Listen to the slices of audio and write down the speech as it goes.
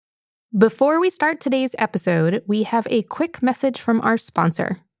Before we start today's episode, we have a quick message from our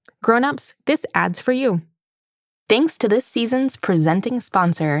sponsor. Grown-ups, this ad's for you. Thanks to this season's presenting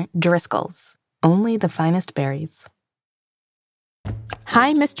sponsor, Driscoll's. Only the finest berries.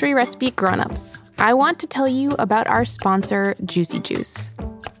 Hi, Mystery Recipe grown-ups. I want to tell you about our sponsor, Juicy Juice.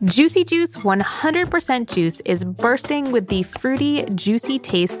 Juicy Juice 100% juice is bursting with the fruity, juicy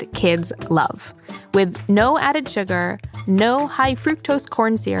taste kids love. With no added sugar, no high fructose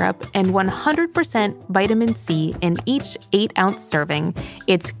corn syrup, and 100% vitamin C in each 8-ounce serving,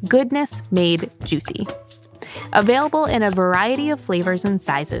 it's goodness made juicy. Available in a variety of flavors and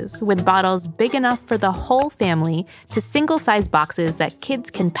sizes, with bottles big enough for the whole family to single-size boxes that kids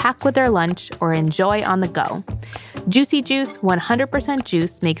can pack with their lunch or enjoy on the go. Juicy Juice 100%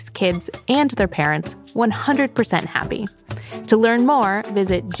 juice makes kids and their parents 100% happy. To learn more,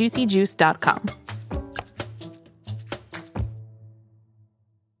 visit juicyjuice.com.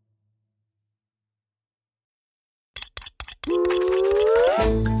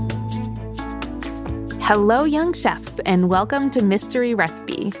 Hello, young chefs, and welcome to Mystery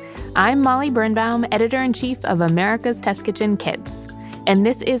Recipe. I'm Molly Birnbaum, editor-in-chief of America's Test Kitchen Kids, and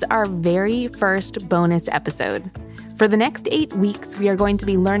this is our very first bonus episode. For the next 8 weeks, we are going to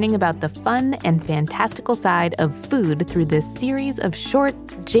be learning about the fun and fantastical side of food through this series of short,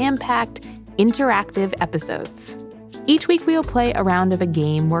 jam-packed, interactive episodes. Each week, we will play a round of a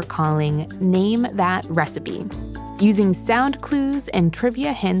game we're calling Name That Recipe. Using sound clues and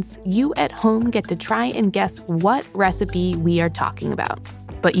trivia hints, you at home get to try and guess what recipe we are talking about.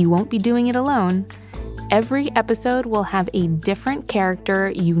 But you won't be doing it alone. Every episode will have a different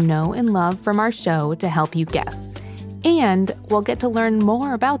character you know and love from our show to help you guess. And we'll get to learn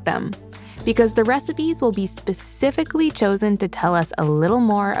more about them, because the recipes will be specifically chosen to tell us a little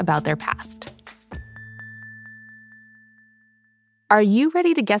more about their past. Are you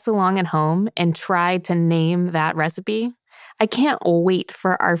ready to guess along at home and try to name that recipe? I can't wait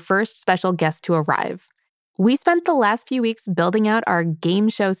for our first special guest to arrive. We spent the last few weeks building out our game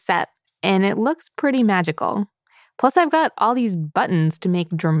show set, and it looks pretty magical. Plus, I've got all these buttons to make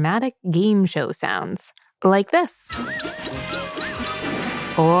dramatic game show sounds, like this.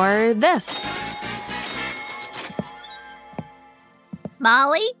 Or this.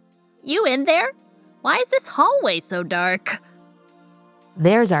 Molly, you in there? Why is this hallway so dark?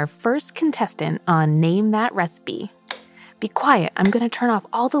 There's our first contestant on Name That Recipe. Be quiet, I'm going to turn off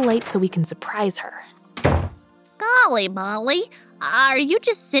all the lights so we can surprise her. Golly, Molly, are you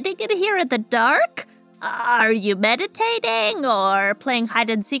just sitting in here in the dark? Are you meditating or playing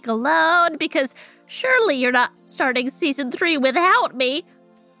hide-and-seek alone? Because surely you're not starting season 3 without me.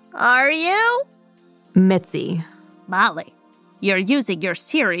 Are you? Mitzi. Molly, you're using your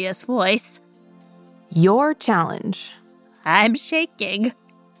serious voice. Your challenge. I'm shaking.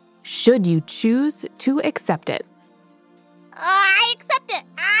 Should you choose to accept it? I accept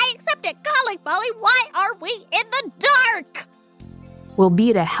it. Golly, Molly, why are we in the dark? Will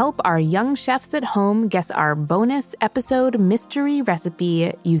be to help our young chefs at home guess our bonus episode mystery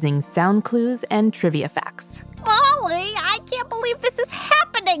recipe using sound clues and trivia facts. Molly, I can't believe this is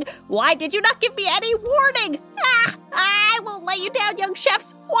happening. Why did you not give me any warning? I won't let you down, young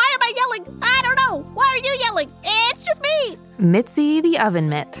chefs. Why am I yelling? I don't know. Why are you yelling? It's just me. Mitzi the Oven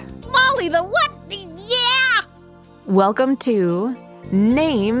Mitt. Molly the what? Yeah. Welcome to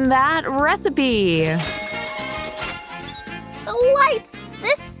Name That Recipe. The lights,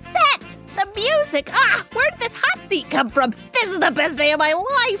 this set, the music. Where did this hot seat come from? This is the best day of my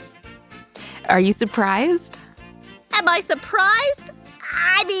life. Are you surprised? Am I surprised?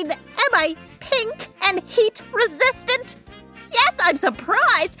 I mean, am I pink and heat resistant? Yes, I'm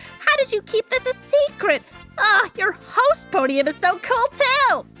surprised. How did you keep this a secret? Your host podium is so cool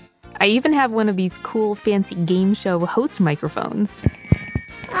too. I even have one of these cool fancy game show host microphones.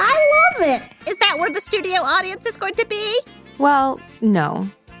 I love it. Is that where the studio audience is going to be? Well, no.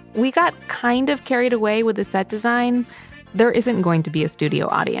 We got kind of carried away with the set design. There isn't going to be a studio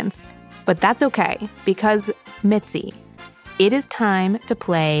audience. But that's okay, because Mitzi, it is time to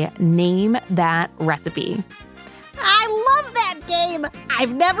play Name That Recipe. I love that game.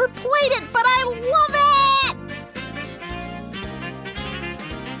 I've never played it, but I love it.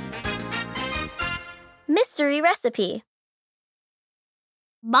 Mystery Recipe.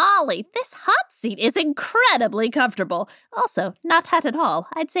 Molly, this hot seat is incredibly comfortable. Also, not hot at all.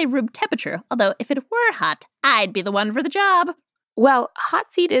 I'd say room temperature, although if it were hot, I'd be the one for the job. Well,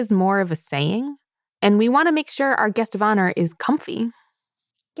 hot seat is more of a saying, and we want to make sure our guest of honor is comfy.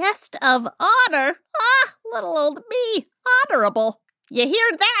 Guest of honor? Little old me. Honorable. You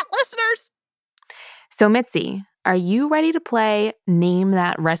hear that, listeners? So, Mitzi, Are you ready to play Name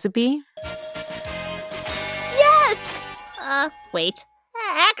That Recipe? Yes! Wait.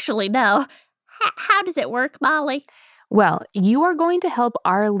 Actually, no. How does it work, Molly? Well, you are going to help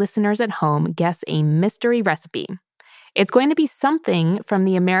our listeners at home guess a mystery recipe. It's going to be something from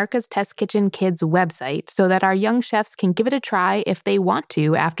the America's Test Kitchen Kids website so that our young chefs can give it a try if they want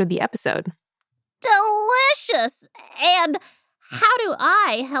to after the episode. Delicious! And how do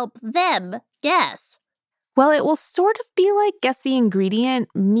I help them guess? Well, it will sort of be like Guess the Ingredient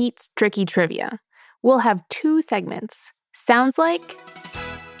meets Tricky Trivia. We'll have 2 segments, Sounds Like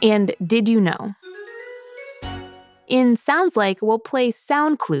and Did You Know? In Sounds Like, we'll play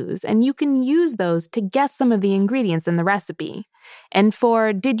sound clues, and you can use those to guess some of the ingredients in the recipe. And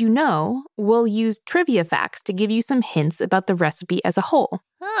for Did You Know, we'll use trivia facts to give you some hints about the recipe as a whole.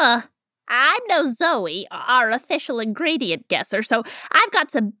 I'm no Zoe, our official ingredient guesser, so I've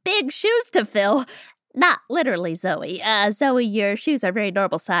got some big shoes to fill. Not literally, Zoe. Zoe, your shoes are very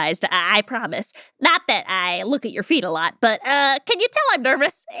normal-sized, I promise. Not that I look at your feet a lot, but can you tell I'm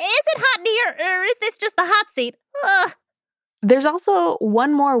nervous? Is it hot in here, or is this just the hot seat? There's also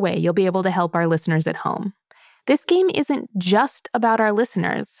one more way you'll be able to help our listeners at home. This game isn't just about our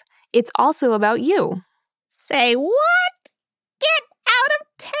listeners. It's also about you. Say what? Get out of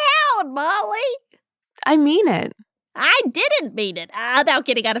town, Molly! I mean it. I didn't mean it about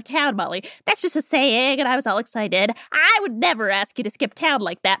getting out of town, Molly. That's just a saying, and I was all excited. I would never ask you to skip town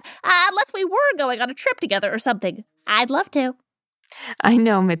like that, unless we were going on a trip together or something. I'd love to. I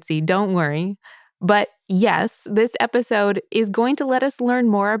know, Mitzi, don't worry. But yes, this episode is going to let us learn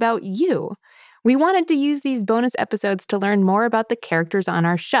more about you. We wanted to use these bonus episodes to learn more about the characters on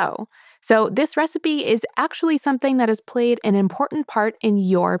our show. So this recipe is actually something that has played an important part in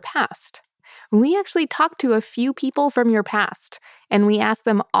your past. We actually talked to a few people from your past, and we asked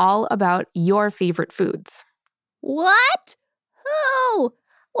them all about your favorite foods. What? Who?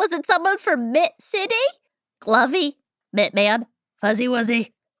 Was it someone from Mitt City? Glovey? Mitt Man? Fuzzy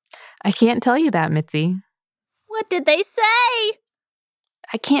Wuzzy? I can't tell you that, Mitzi. What did they say?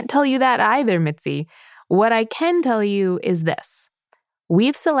 I can't tell you that either, Mitzi. What I can tell you is this.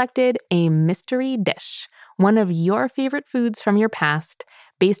 We've selected a mystery dish, one of your favorite foods from your past,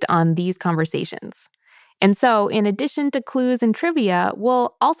 based on these conversations. And so, in addition to clues and trivia,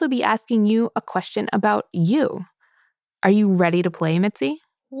 we'll also be asking you a question about you. Are you ready to play, Mitzi?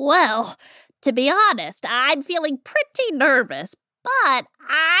 Well, to be honest, I'm feeling pretty nervous, but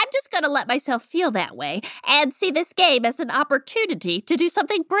I'm just going to let myself feel that way and see this game as an opportunity to do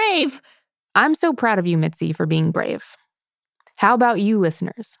something brave. I'm so proud of you, Mitzi, for being brave. How about you,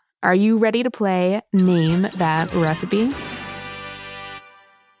 listeners? Are you ready to play Name That Recipe?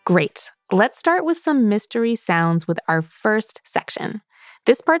 Great. Let's start with some mystery sounds with our first section.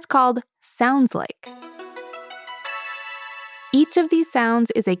 This part's called Sounds Like. Each of these sounds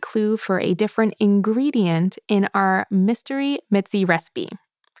is a clue for a different ingredient in our Mystery Mitzi recipe.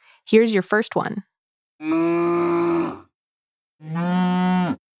 Here's your first one.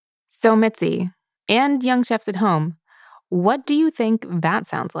 So, Mitzi, and young chefs at home, what do you think that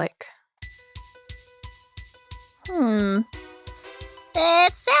sounds like?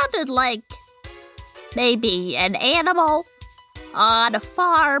 It sounded like maybe an animal on a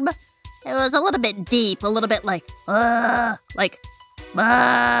farm. It was a little bit deep, a little bit like. I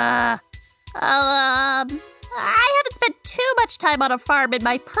haven't spent too much time on a farm in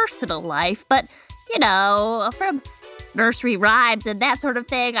my personal life, but, you know, from nursery rhymes and that sort of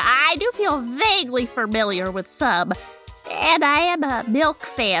thing, I do feel vaguely familiar with some. And I am a milk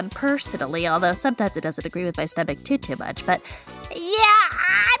fan personally, although sometimes it doesn't agree with my stomach too much. But yeah,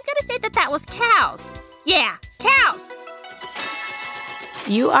 I'm going to say that was cows. Yeah, cows.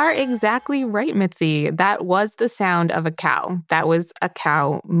 You are exactly right, Mitzi. That was the sound of a cow. That was a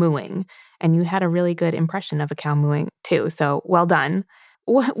cow mooing. And you had a really good impression of a cow mooing, too. So well done.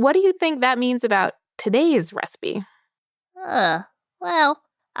 What do you think that means about today's recipe? Well,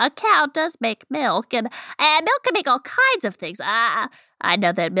 a cow does make milk, and milk can make all kinds of things. I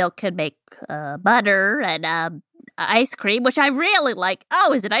know that milk can make butter and ice cream, which I really like.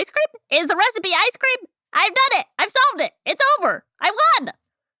 Oh, is it ice cream? Is the recipe ice cream? I've done it. I've solved it. It's over. I won.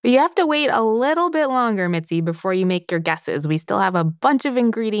 You have to wait a little bit longer, Mitzi, before you make your guesses. We still have a bunch of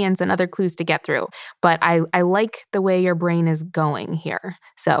ingredients and other clues to get through. But I like the way your brain is going here.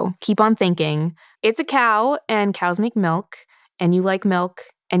 So keep on thinking. It's a cow, and cows make milk, and you like milk,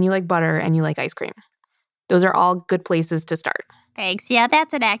 and you like butter, and you like ice cream. Those are all good places to start. Thanks. Yeah,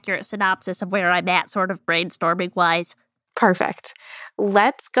 that's an accurate synopsis of where I'm at, sort of brainstorming-wise. Perfect.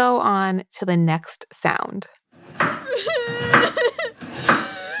 Let's go on to the next sound.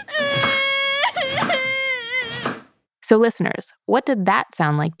 So listeners, what did that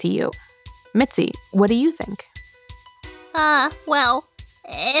sound like to you? Mitzi, what do you think? Well,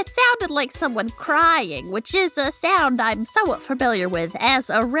 it sounded like someone crying, which is a sound I'm somewhat familiar with as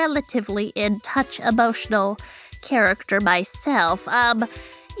a relatively in-touch emotional character myself.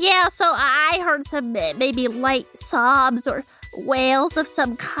 Yeah, so I heard some maybe light sobs or wails of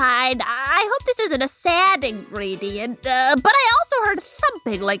some kind. I hope this isn't a sad ingredient, but I also heard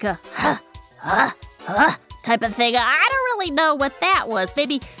thumping, like a type of thing. I don't really know what that was.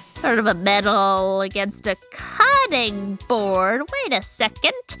 Maybe sort of a metal against a cutting board. Wait a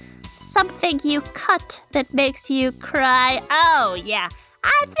second. Something you cut that makes you cry. Oh, yeah.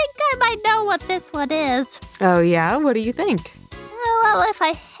 I think I might know what this one is. Oh, yeah? What do you think? Well, if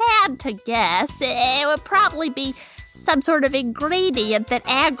I had to guess, it would probably be some sort of ingredient that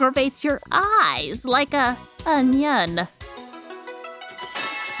aggravates your eyes, like a onion.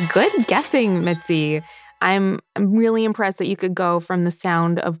 Good guessing, Mitzi. I'm really impressed that you could go from the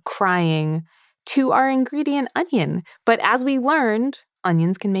sound of crying to our ingredient onion. But as we learned,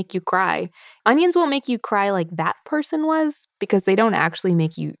 onions can make you cry. Onions won't make you cry like that person was because they don't actually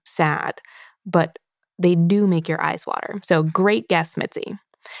make you sad, but they do make your eyes water. So great guess, Mitzi.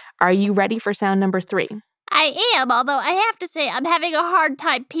 Are you ready for sound number 3? I am, although I have to say I'm having a hard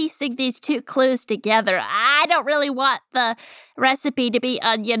time piecing these two clues together. I don't really want the recipe to be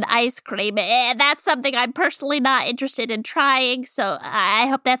onion ice cream, and that's something I'm personally not interested in trying, so I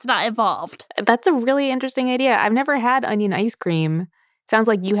hope that's not involved. That's a really interesting idea. I've never had onion ice cream. Sounds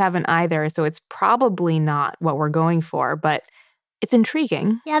like you haven't either, so it's probably not what we're going for, but it's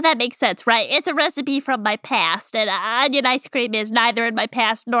intriguing. Yeah, that makes sense, right? It's a recipe from my past, and onion ice cream is neither in my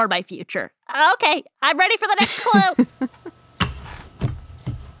past nor my future. Okay, I'm ready for the next clue.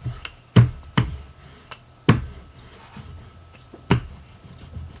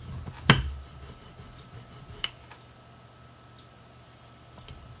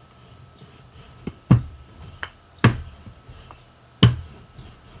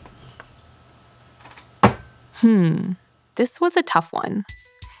 This was a tough one.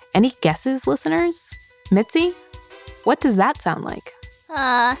 Any guesses, listeners? Mitzi, what does that sound like?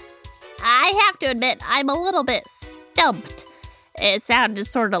 I have to admit, I'm a little bit stumped. It sounded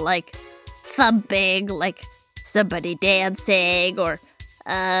sort of like thumping, like somebody dancing, or,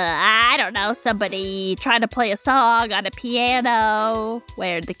 I don't know, somebody trying to play a song on a piano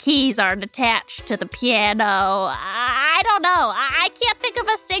where the keys aren't attached to the piano. I don't know. I can't think of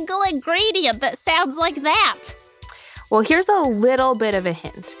a single ingredient that sounds like that. Well, here's a little bit of a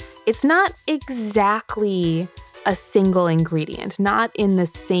hint. It's not exactly a single ingredient, not in the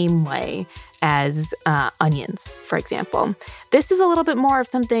same way as onions, for example. This is a little bit more of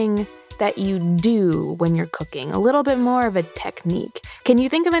something that you do when you're cooking, a little bit more of a technique. Can you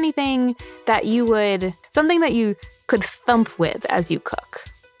think of something that you could thump with as you cook?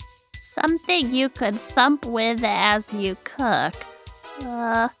 Something you could thump with as you cook.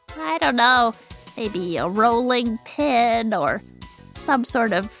 I don't know. Maybe a rolling pin or some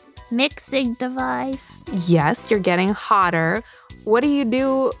sort of mixing device. Yes, you're getting hotter. What do you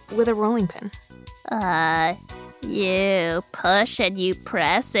do with a rolling pin? You push and you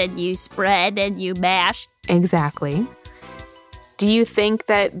press and you spread and you mash. Exactly. Do you think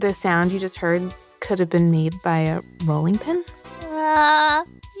that the sound you just heard could have been made by a rolling pin?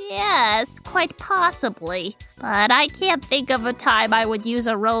 Yes, quite possibly. But I can't think of a time I would use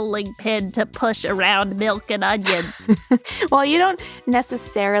a rolling pin to push around milk and onions. Well, you don't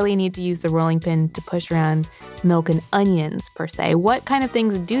necessarily need to use the rolling pin to push around milk and onions, per se. What kind of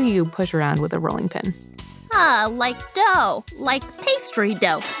things do you push around with a rolling pin? Like dough, like pastry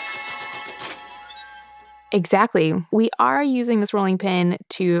dough. Exactly. We are using this rolling pin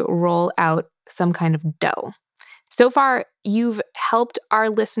to roll out some kind of dough. So far, you've helped our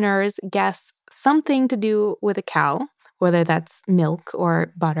listeners guess something to do with a cow, whether that's milk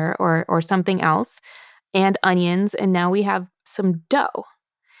or butter or something else, and onions, and now we have some dough.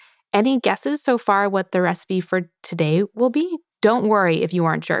 Any guesses so far what the recipe for today will be? Don't worry if you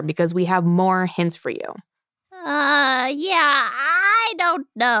aren't sure, because we have more hints for you. Yeah, I don't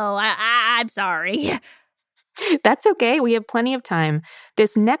know. I'm sorry. That's okay. We have plenty of time.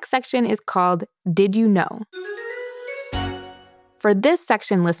 This next section is called Did You Know? For this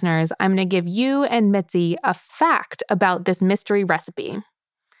section, listeners, I'm going to give you and Mitzi a fact about this mystery recipe.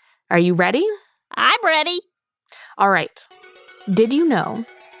 Are you ready? I'm ready. All right. Did you know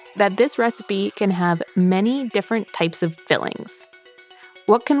that this recipe can have many different types of fillings?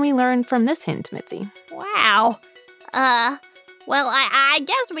 What can we learn from this hint, Mitzi? Wow. Well, I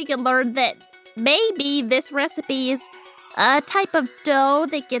guess we can learn that maybe this recipe is a type of dough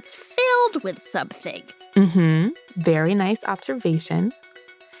that gets filled with something. Very nice observation.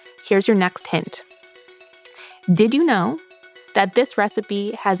 Here's your next hint. Did you know that this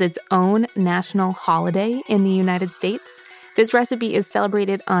recipe has its own national holiday in the United States? This recipe is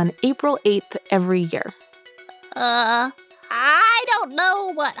celebrated on April 8th every year. I don't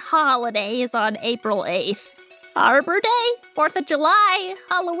know what holiday is on April 8th. Arbor Day? 4th of July?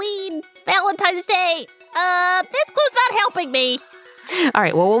 Halloween? Valentine's Day? This clue's not helping me. All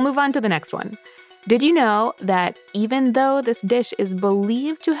right, well, we'll move on to the next one. Did you know that even though this dish is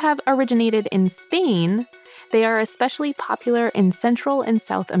believed to have originated in Spain, they are especially popular in Central and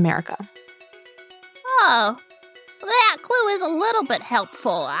South America? Oh, that clue is a little bit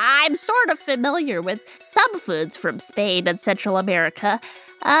helpful. I'm sort of familiar with some foods from Spain and Central America,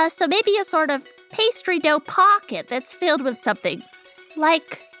 so maybe a sort of pastry dough pocket that's filled with something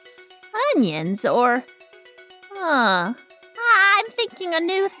like onions or... I'm thinking a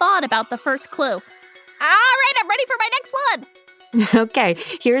new thought about the first clue. All right, I'm ready for my next one. Okay,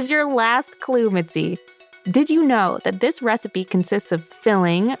 here's your last clue, Mitzi. Did you know that this recipe consists of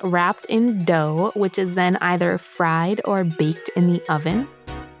filling wrapped in dough, which is then either fried or baked in the oven?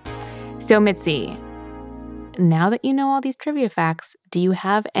 So, Mitzi, now that you know all these trivia facts, do you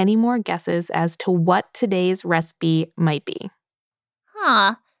have any more guesses as to what today's recipe might be?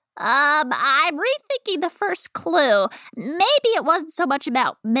 I'm rethinking the first clue. Maybe it wasn't so much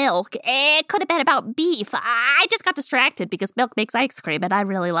about milk. It could have been about beef. I just got distracted because milk makes ice cream, and I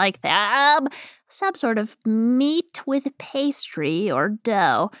really like that. Some sort of meat with pastry or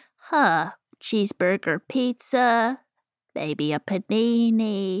dough. Cheeseburger pizza. Maybe a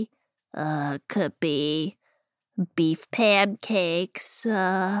panini. Could be beef pancakes.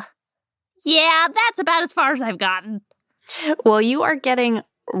 Yeah, that's about as far as I've gotten. Well, you are getting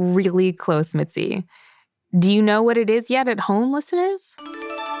really close, Mitzi. Do you know what it is yet at home, listeners?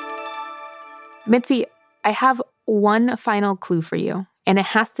 Mitzi, I have one final clue for you, and it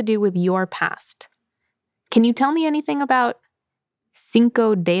has to do with your past. Can you tell me anything about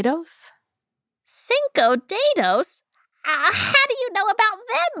Cinco Dedos? Cinco Dedos? How do you know about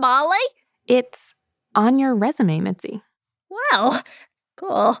them, Molly? It's on your resume, Mitzi. Well,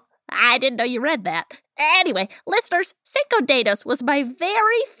 cool. I didn't know you read that. Anyway, listeners, Cinco Dedos was my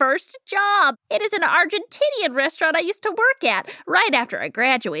very first job. It is an Argentinian restaurant I used to work at right after I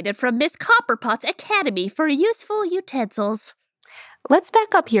graduated from Miss Copperpot's Academy for Useful Utensils. Let's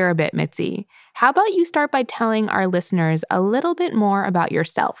back up here a bit, Mitzi. How about you start by telling our listeners a little bit more about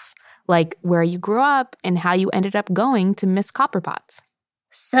yourself, like where you grew up and how you ended up going to Miss Copperpot's.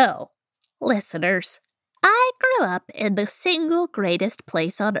 So, listeners, I grew up in the single greatest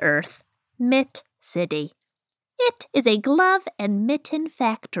place on earth, Mitt City. It is a glove and mitten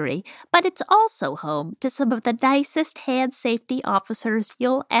factory, but it's also home to some of the nicest hand safety officers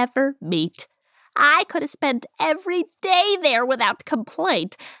you'll ever meet. I could have spent every day there without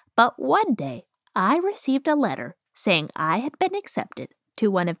complaint, but one day I received a letter saying I had been accepted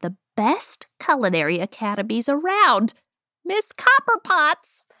to one of the best culinary academies around, Miss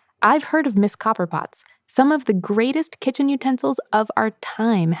Copperpot's. I've heard of Miss Copperpot's. Some of the greatest kitchen utensils of our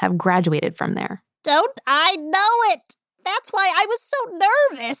time have graduated from there. Don't I know it? That's why I was so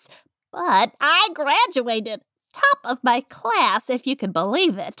nervous. But I graduated. Top of my class, if you can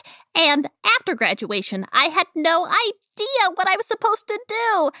believe it. And after graduation, I had no idea what I was supposed to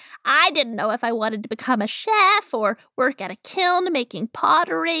do. I didn't know if I wanted to become a chef or work at a kiln making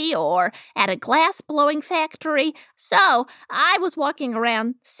pottery or at a glass blowing factory. So I was walking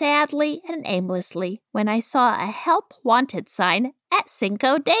around sadly and aimlessly when I saw a help wanted sign at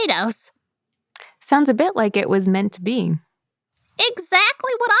Cinco Dedos. Sounds a bit like it was meant to be.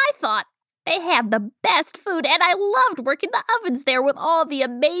 Exactly what I thought. They had the best food, and I loved working the ovens there with all the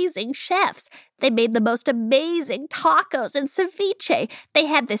amazing chefs. They made the most amazing tacos and ceviche. They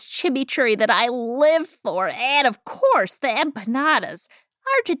had this chimichurri that I lived for, and of course, the empanadas.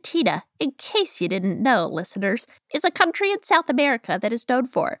 Argentina, in case you didn't know, listeners, is a country in South America that is known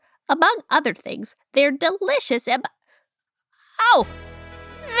for, among other things, their delicious Oh,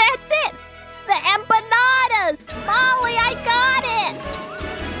 that's it! The empanadas! Molly, I got it!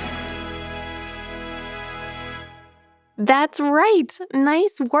 That's right.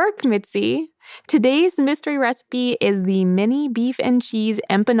 Nice work, Mitzi. Today's mystery recipe is the mini beef and cheese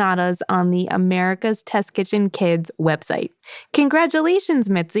empanadas on the America's Test Kitchen Kids website.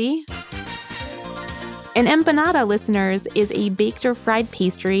 Congratulations, Mitzi. An empanada, listeners, is a baked or fried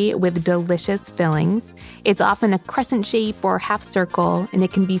pastry with delicious fillings. It's often a crescent shape or half circle, and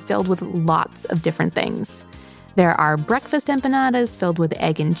it can be filled with lots of different things. There are breakfast empanadas filled with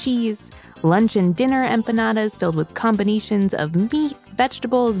egg and cheese, lunch and dinner empanadas filled with combinations of meat,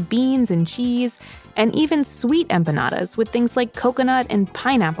 vegetables, beans, and cheese, and even sweet empanadas with things like coconut and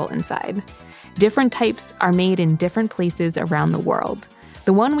pineapple inside. Different types are made in different places around the world.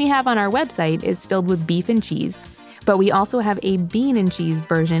 The one we have on our website is filled with beef and cheese, but we also have a bean and cheese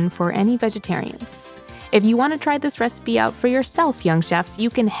version for any vegetarians. If you want to try this recipe out for yourself, young chefs, you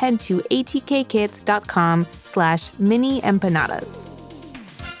can head to atkkids.com/mini empanadas.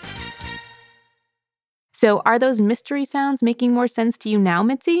 So are those mystery sounds making more sense to you now,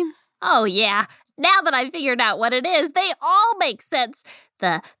 Mitzi? Oh, yeah. Now that I figured out what it is, they all make sense.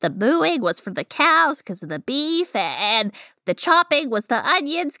 The mooing was for the cows because of the beef, and the chopping was the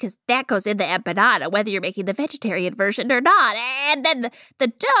onions because that goes in the empanada, whether you're making the vegetarian version or not. And then the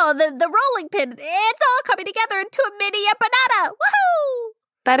dough, the rolling pin, it's all coming together into a mini empanada. Woohoo!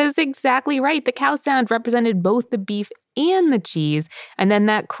 That is exactly right. The cow sound represented both the beef and the cheese, and then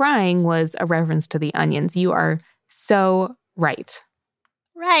that crying was a reference to the onions. You are so right.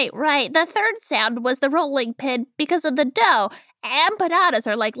 Right. The third sound was the rolling pin because of the dough. Empanadas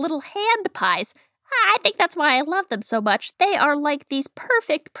are like little hand pies. I think that's why I love them so much. They are like these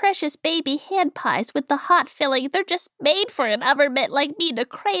perfect, precious baby hand pies with the hot filling. They're just made for an oven mitt like me to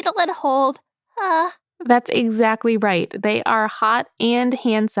cradle and hold. That's exactly right. They are hot and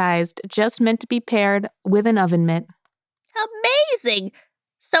hand-sized, just meant to be paired with an oven mitt. Amazing!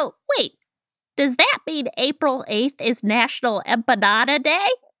 So, wait. Does that mean April 8th is National Empanada Day?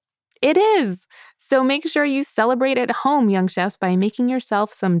 It is. So make sure you celebrate at home, young chefs, by making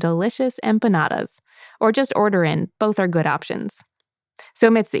yourself some delicious empanadas. Or just order in. Both are good options.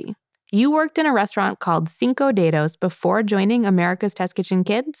 So Mitzi, you worked in a restaurant called Cinco Dedos before joining America's Test Kitchen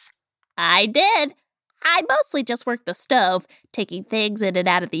Kids? I did. I mostly just worked the stove, taking things in and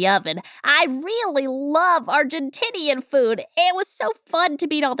out of the oven. I really love Argentinian food. It was so fun to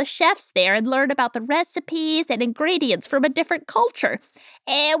meet all the chefs there and learn about the recipes and ingredients from a different culture.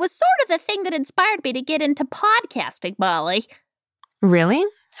 It was sort of the thing that inspired me to get into podcasting, Molly. Really?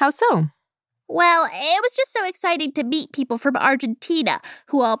 How so? Well, it was just so exciting to meet people from Argentina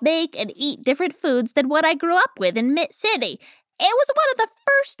who all make and eat different foods than what I grew up with in Mitt City. It was one of the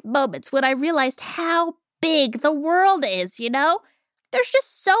first moments when I realized how big the world is, you know? There's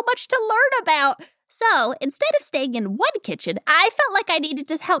just so much to learn about. So, instead of staying in one kitchen, I felt like I needed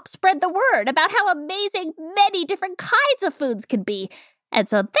to help spread the word about how amazing many different kinds of foods can be. And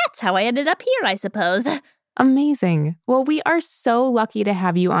so that's how I ended up here, I suppose. Amazing. Well, we are so lucky to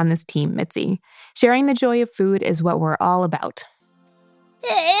have you on this team, Mitzi. Sharing the joy of food is what we're all about.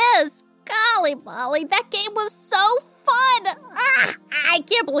 It is. Golly, Molly, that game was so fun. I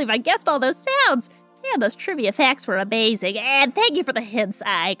can't believe I guessed all those sounds. And those trivia facts were amazing. And thank you for the hints.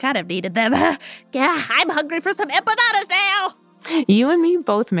 I kind of needed them. Yeah, I'm hungry for some empanadas now. You and me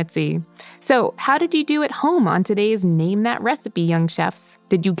both, Mitzi. So, how did you do at home on today's Name That Recipe, young chefs?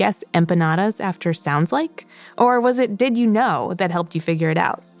 Did you guess empanadas after sounds like? Or was it did you know that helped you figure it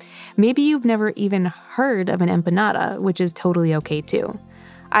out? Maybe you've never even heard of an empanada, which is totally okay too.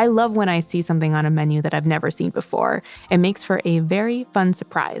 I love when I see something on a menu that I've never seen before. It makes for a very fun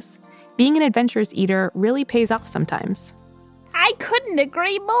surprise. Being an adventurous eater really pays off sometimes. I couldn't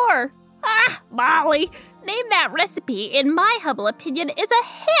agree more. Molly, Name That Recipe, in my humble opinion, is a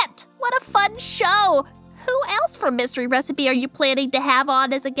hit. What a fun show. Who else from Mystery Recipe are you planning to have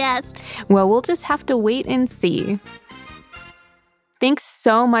on as a guest? Well, we'll just have to wait and see. Thanks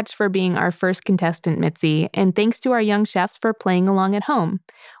so much for being our first contestant, Mitzi, and thanks to our young chefs for playing along at home.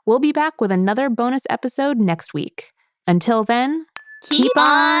 We'll be back with another bonus episode next week. Until then, keep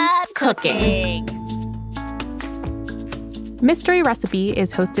on cooking. Mystery Recipe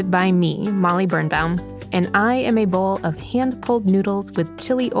is hosted by me, Molly Birnbaum, and I am a bowl of hand-pulled noodles with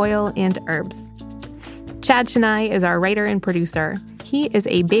chili oil and herbs. Chad Chennai is our writer and producer. He is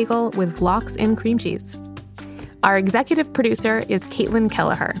a bagel with lox and cream cheese. Our executive producer is Caitlin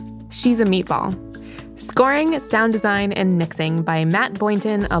Kelleher. She's a meatball. Scoring, sound design, and mixing by Matt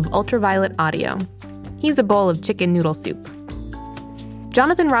Boynton of Ultraviolet Audio. He's a bowl of chicken noodle soup.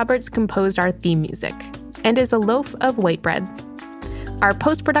 Jonathan Roberts composed our theme music and is a loaf of white bread. Our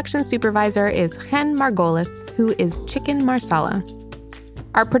post-production supervisor is Chen Margolis, who is Chicken Marsala.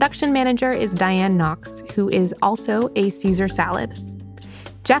 Our production manager is Diane Knox, who is also a Caesar salad.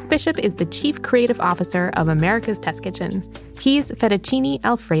 Jack Bishop is the Chief Creative Officer of America's Test Kitchen. He's Fettuccine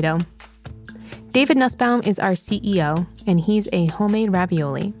Alfredo. David Nussbaum is our CEO, and he's a homemade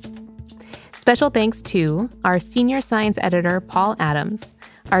ravioli. Special thanks to our Senior Science Editor, Paul Adams,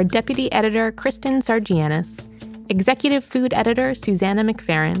 our Deputy Editor, Kristen Sargianis, Executive Food Editor, Susanna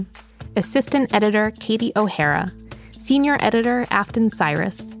McFerrin, Assistant Editor, Katie O'Hara, Senior Editor, Afton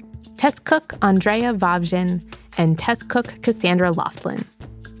Cyrus, test cook Andrea Vavjin, and test cook Cassandra Laughlin.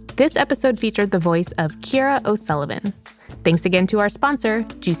 This episode featured the voice of Kira O'Sullivan. Thanks again to our sponsor,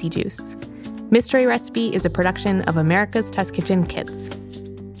 Juicy Juice. Mystery Recipe is a production of America's Test Kitchen Kids.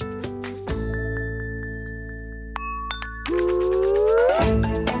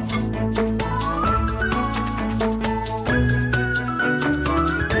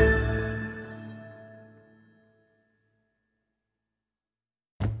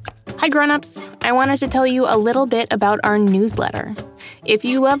 Hi grown-ups, I wanted to tell you a little bit about our newsletter. If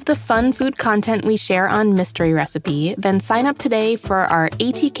you love the fun food content we share on Mystery Recipe, then sign up today for our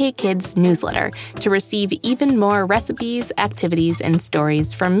ATK Kids newsletter to receive even more recipes, activities, and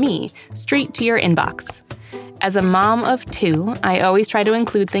stories from me straight to your inbox. As a mom of 2, I always try to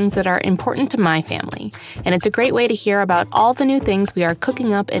include things that are important to my family, and it's a great way to hear about all the new things we are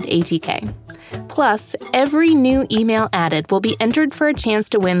cooking up at ATK. Plus, every new email added will be entered for a chance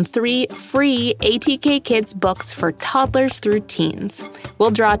to win 3 free ATK Kids books for toddlers through teens.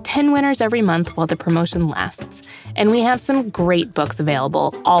 We'll draw 10 winners every month while the promotion lasts. And we have some great books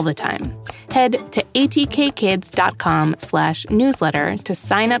available all the time. Head to atkkids.com/newsletter to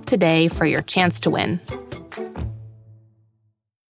sign up today for your chance to win.